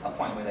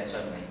point where they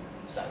suddenly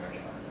start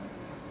merging.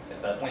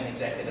 But when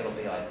exactly that'll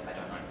be, I don't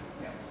know.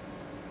 Yeah.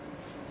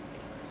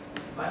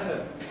 I had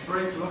a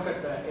brief look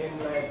at the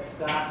NLab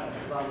data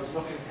because I was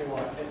looking for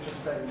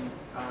interesting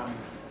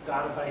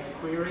database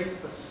queries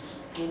for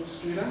school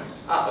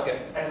students. Okay.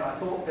 And I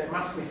thought there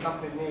must be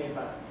something there,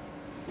 but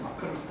I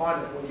couldn't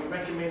find it. Will you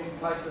recommend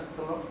places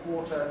to look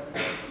for to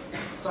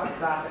suck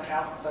data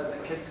out so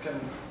that kids can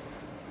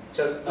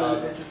do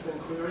interesting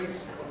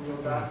queries from your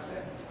data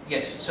set?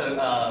 Yes, so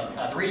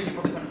the reason you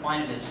probably couldn't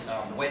find it is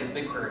the way that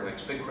BigQuery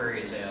works. BigQuery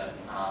is a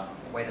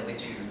way that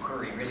lets you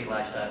query really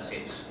large data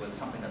sets with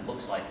something that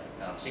looks like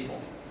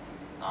SQL.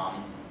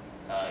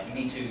 You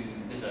need to,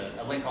 there's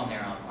a link on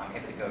there, I'm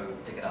happy to go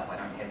dig it up, I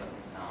don't have it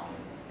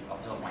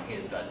off the top of my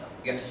head, but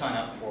you have to sign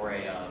up for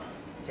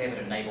to have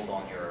it enabled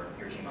on your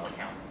Gmail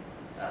account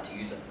to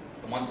use it.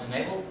 And once it's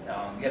enabled,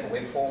 you have a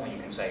web form and you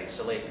can say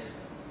select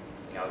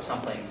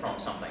something from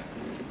something.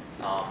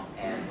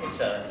 And it's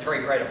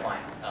very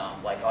gratifying.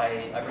 Like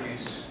I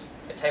produce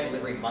a table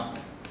every month.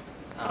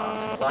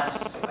 And the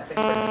last, I think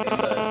for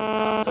November,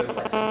 it's over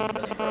like 15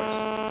 billion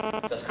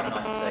rows. So it's kind of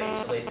nice to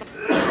say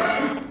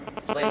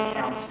select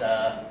account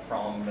star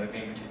from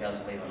November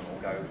 2011.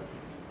 We'll go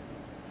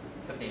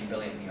 15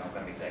 billion. I've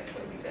got to be exact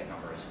what the exact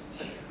number is.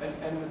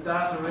 And the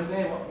data in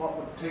there, what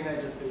would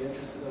teenagers be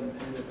interested in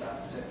your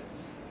data set?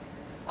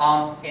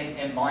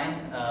 In mine,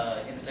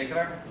 in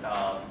particular,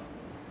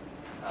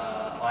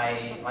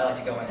 I like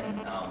to go in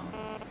and,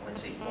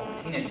 let's see, what would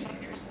teenagers be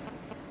interested in?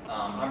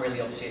 I'm really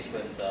obsessed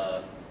with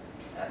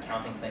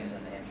counting things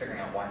and figuring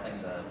out why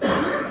things are,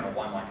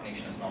 why my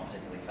connection is not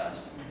particularly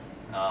fast.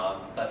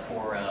 But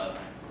for,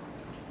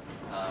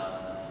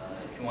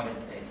 if you wanted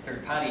a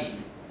third-party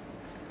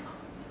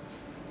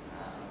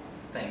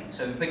thing,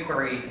 so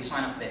BigQuery, if you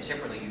sign up for that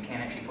separately, you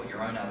can actually put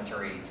your own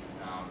arbitrary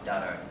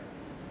data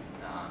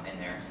in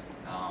there.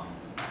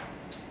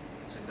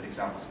 It's a good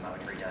example of some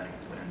arbitrary data you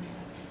can put in.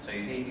 So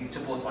it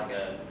supports you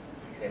could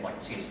have like a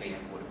CSV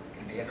input.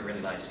 You have a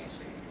really large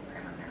CSV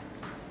programmer in there.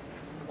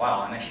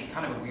 Wow, I'm actually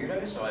kind of a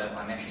weirdo, so I'm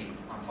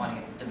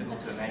finding it difficult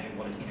to imagine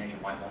what a teenager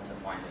might want to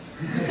find in.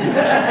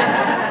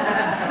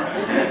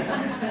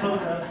 Some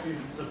of our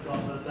students have got a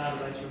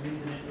database from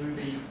Internet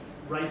Movie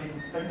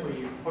rating thing where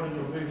you put in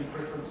your movie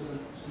preferences and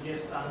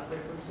suggests other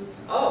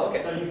preferences. Oh,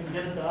 okay. So you can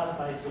get a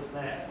database of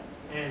that,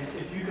 and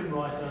if you can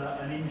write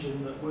an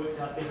engine that works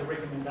out better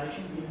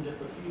recommendations, even just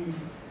a few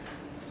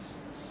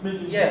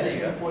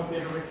smidgens of point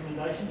better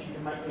recommendations, you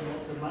can make them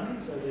lots of money.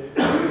 So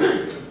people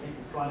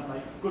try and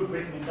make good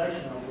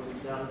recommendation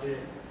algorithms out of their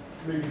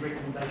movie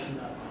recommendation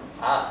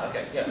database.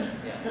 Okay, yeah.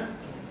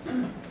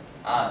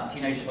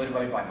 Teenagers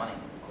motivated by money,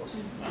 of course.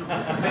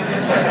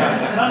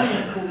 Money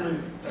and cool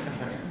movies.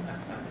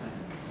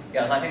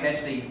 Yeah, I think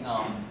that's the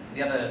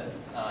other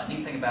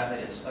neat thing about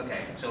it is, okay,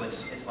 so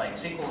it's like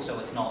SQL, so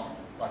it's not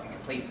like a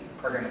complete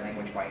programming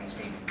language by any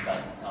scheme,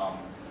 but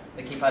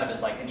the key part of it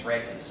is like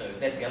interactive. So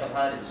that's the other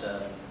part is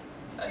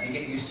you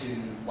get used to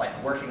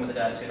like working with a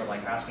data set or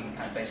like asking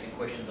kind of basic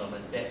questions of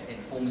it. That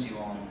informs you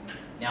on,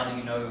 now that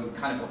you know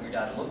kind of what your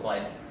data look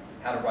like,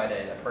 how to write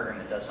a program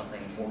that does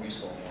something more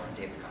useful, more in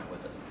depth kind of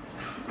with it.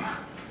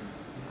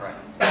 Right.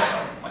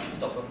 I should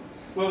stop them.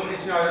 Well,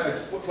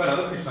 one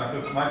other question I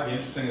thought might be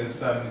interesting is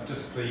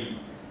just the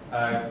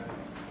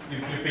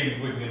you've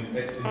been working in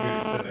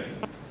Sydney.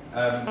 Just a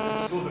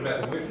little bit about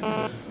the working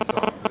conditions and so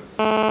on.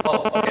 Oh,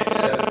 okay.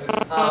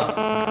 I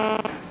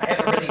have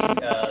a really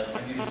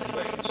unusual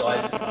situation. So I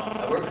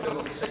worked for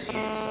Google for 6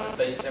 years. I was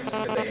based in San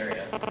Francisco Bay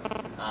Area.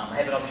 I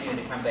had an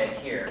opportunity to come back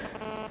here.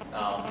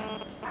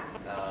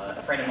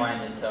 A friend of mine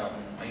that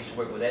I used to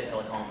work with at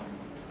Telecom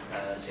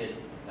said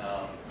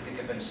we could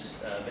convince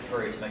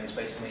Victoria to make a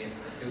space for me if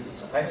Google would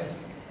still pay me.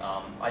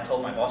 I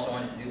told my boss I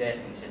wanted to do that,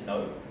 and he said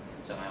no.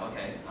 So I'm like,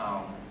 okay.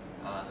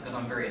 Because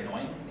I'm very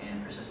annoying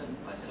and persistent,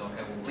 I said,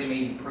 okay, well, let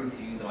me prove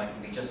to you that I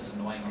can be just as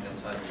annoying on the other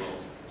side of the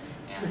world.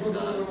 And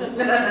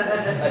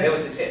there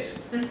was success.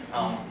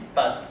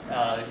 But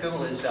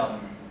Google is,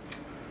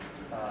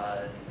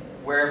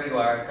 wherever you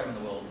are kind of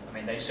in the world, I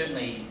mean, they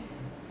certainly,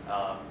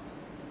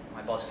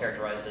 my boss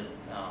characterized it,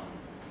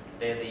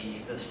 they're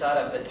the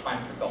startup that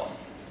time forgot.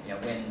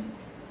 When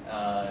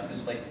it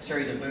was like a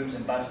series of booms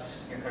and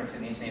busts, kind of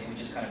through the internet, we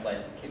just kind of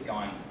like kept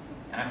going.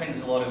 And I think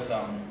there's a lot of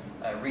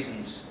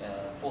reasons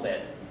for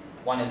that.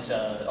 One is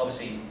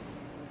obviously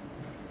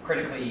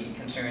critically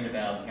concerned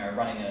about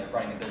running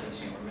a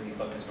business. We're really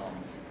focused on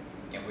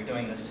we're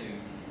doing this to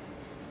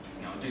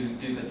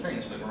do good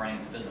things, but we're running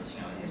this business.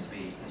 It has to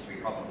be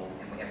profitable,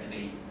 and we have to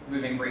be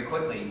moving very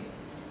quickly.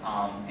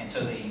 And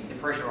so the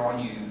pressure on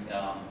you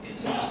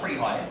is pretty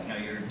high.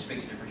 You're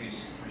expected to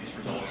produce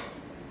results.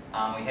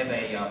 We have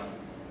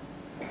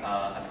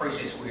a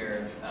process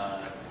where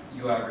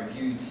you are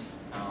reviewed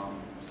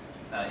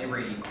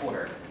every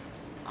quarter.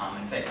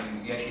 In fact,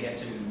 you actually have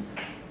to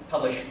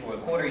publish for a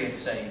quarter. You have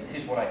to say,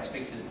 this is what I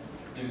expect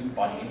to do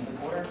by the end of the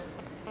quarter.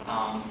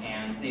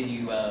 And then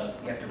you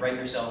have to rate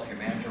yourself, your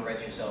manager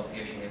rates yourself,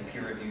 you actually have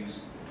peer reviews.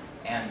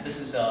 And this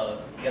is the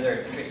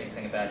other interesting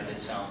thing about it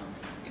is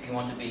if you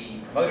want to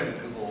be promoted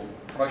at Google,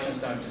 promotions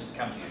don't just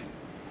come to you.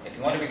 If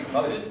you want to be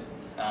promoted,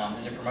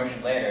 there's a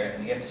promotion ladder,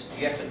 and you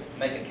have to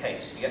make a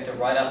case. You have to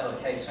write up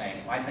a case saying,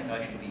 I think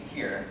I should be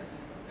here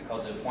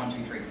because of 1,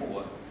 2, 3,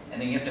 4.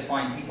 And then you have to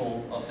find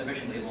people of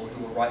sufficient level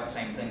who will write the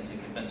same thing to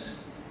convince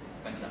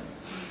them.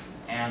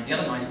 And the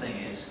other nice thing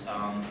is,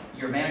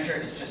 your manager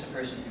is just a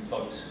person who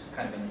votes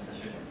kind of in this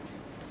decision.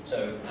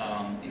 So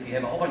if you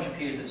have a whole bunch of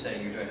peers that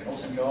say you're doing an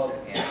awesome job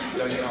and you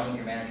don't get on with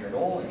your manager at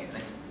all, and you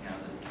think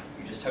that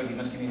you're just totally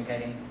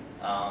miscommunicating,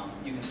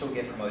 you can still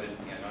get promoted,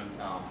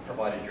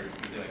 provided you're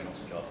doing an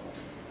awesome job.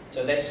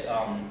 So that's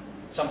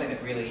something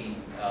that really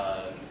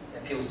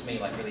appeals to me,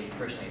 like really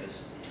personally.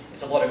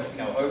 It's a lot of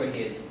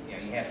overhead.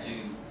 You have to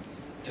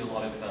do a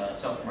lot of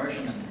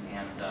self-promotion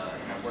and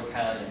work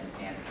hard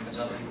and convince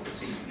other people to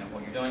see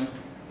what you're doing.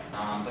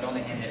 But on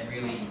the hand, it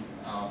really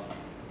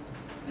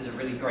there's a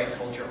really great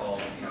culture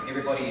of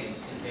everybody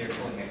is there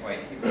pulling their weight.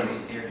 Everybody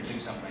is there to do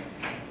something.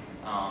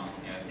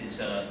 If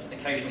there's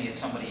occasionally if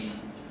somebody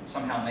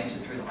somehow makes it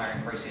through the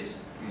hiring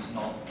process who's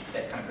not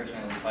that kind of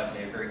personality type,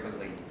 they're very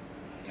quickly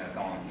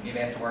gone. You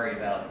never have to worry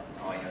about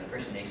the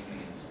person next to me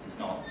is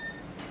not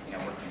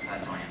working as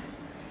hard as I am.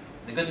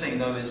 The good thing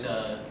though is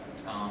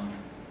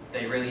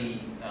they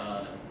really,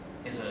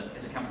 as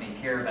a company,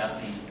 care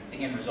about the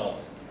end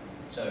result.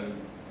 So,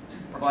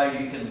 provided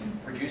you can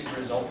produce the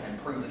result and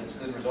prove that it's a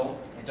good result,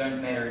 it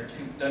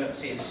don't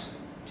obsess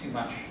too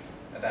much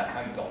about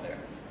how you got there.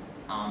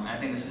 And I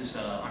think this is,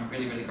 I'm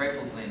really, really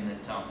grateful to them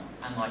that,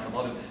 unlike a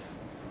lot of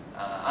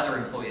other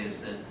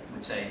employers that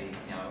would say,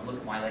 look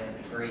at my lack of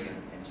degree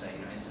and say,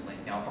 instantly,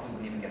 I probably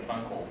wouldn't even get a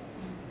phone call.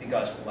 The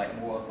guys were like,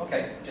 more,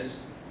 okay, that's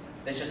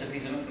just a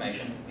piece of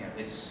information.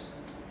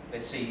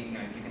 Let's see,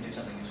 if you can do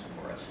something useful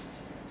for us.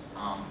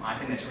 I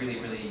think that's really,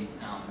 really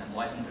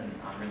enlightened, and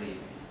I'm really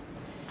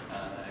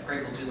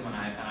grateful to them, and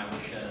I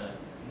wish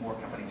more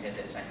companies had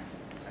that same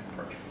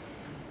approach.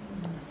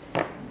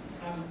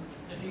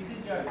 If you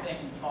could go back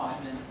in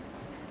time and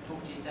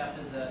talk to yourself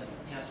as a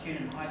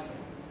student in high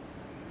school,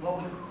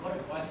 what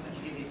advice would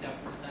you give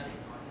yourself for studying?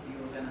 Like if you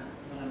were going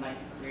to make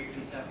a career for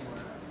yourself or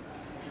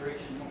a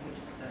direction, what would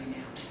you study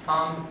now?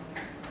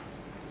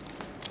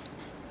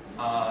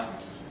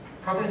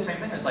 Probably the same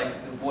thing as like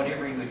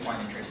whatever you would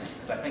find interesting,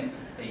 because I think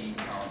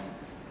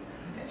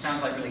it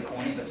sounds like really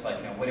corny, but it's like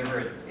whatever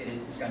it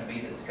is going to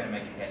be that's going to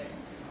make you happy.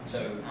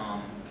 So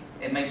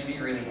it makes me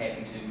really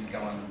happy to go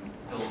and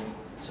build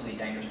silly,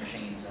 dangerous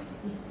machines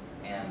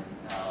and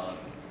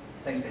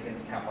things that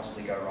can't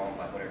possibly go wrong,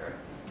 like whatever.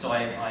 So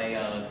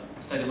I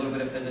studied a little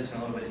bit of physics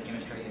and a little bit of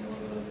chemistry and a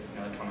little bit of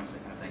electronics,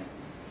 that kind of thing.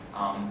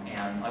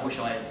 And I wish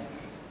I had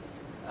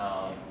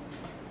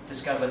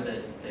discovered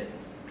that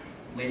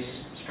less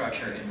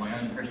structure in my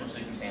own personal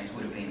circumstance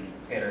would have been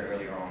better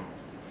earlier on,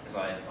 because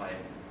I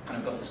kind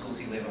of got to school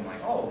C level and I'm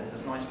like, oh, there's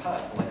this nice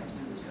path, all I have to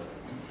do is go.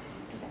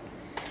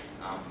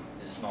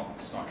 It's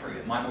just not true.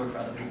 It might work for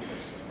other people, but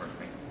it just doesn't work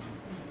for me.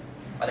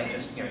 I think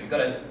just you've got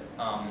to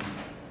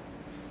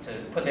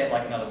put that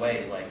like another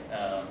way, like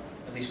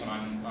at least when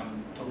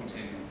I'm talking to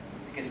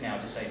kids now,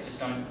 just say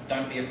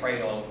don't be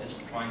afraid of just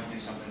trying to do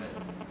something that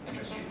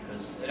interests you,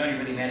 because it only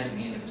really matters in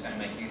the end if it's going to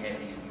make you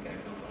happy and you're going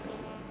to feel fulfilled.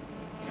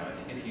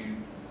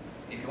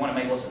 If you want to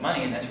make lots of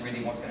money and that's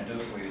really what's going to do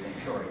it for you, then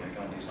sure,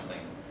 go and do something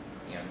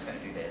that's going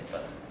to do that.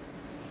 But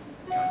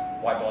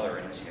why bother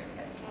unless you're going to be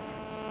happy?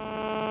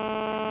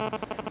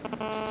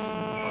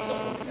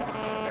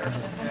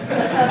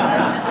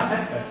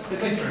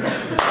 Thanks very much.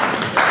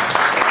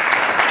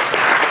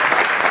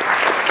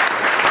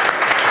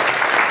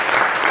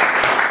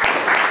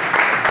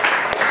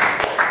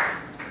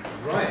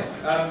 Right,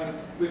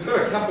 we've got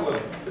a couple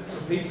of bits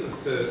and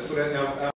pieces to sort out now.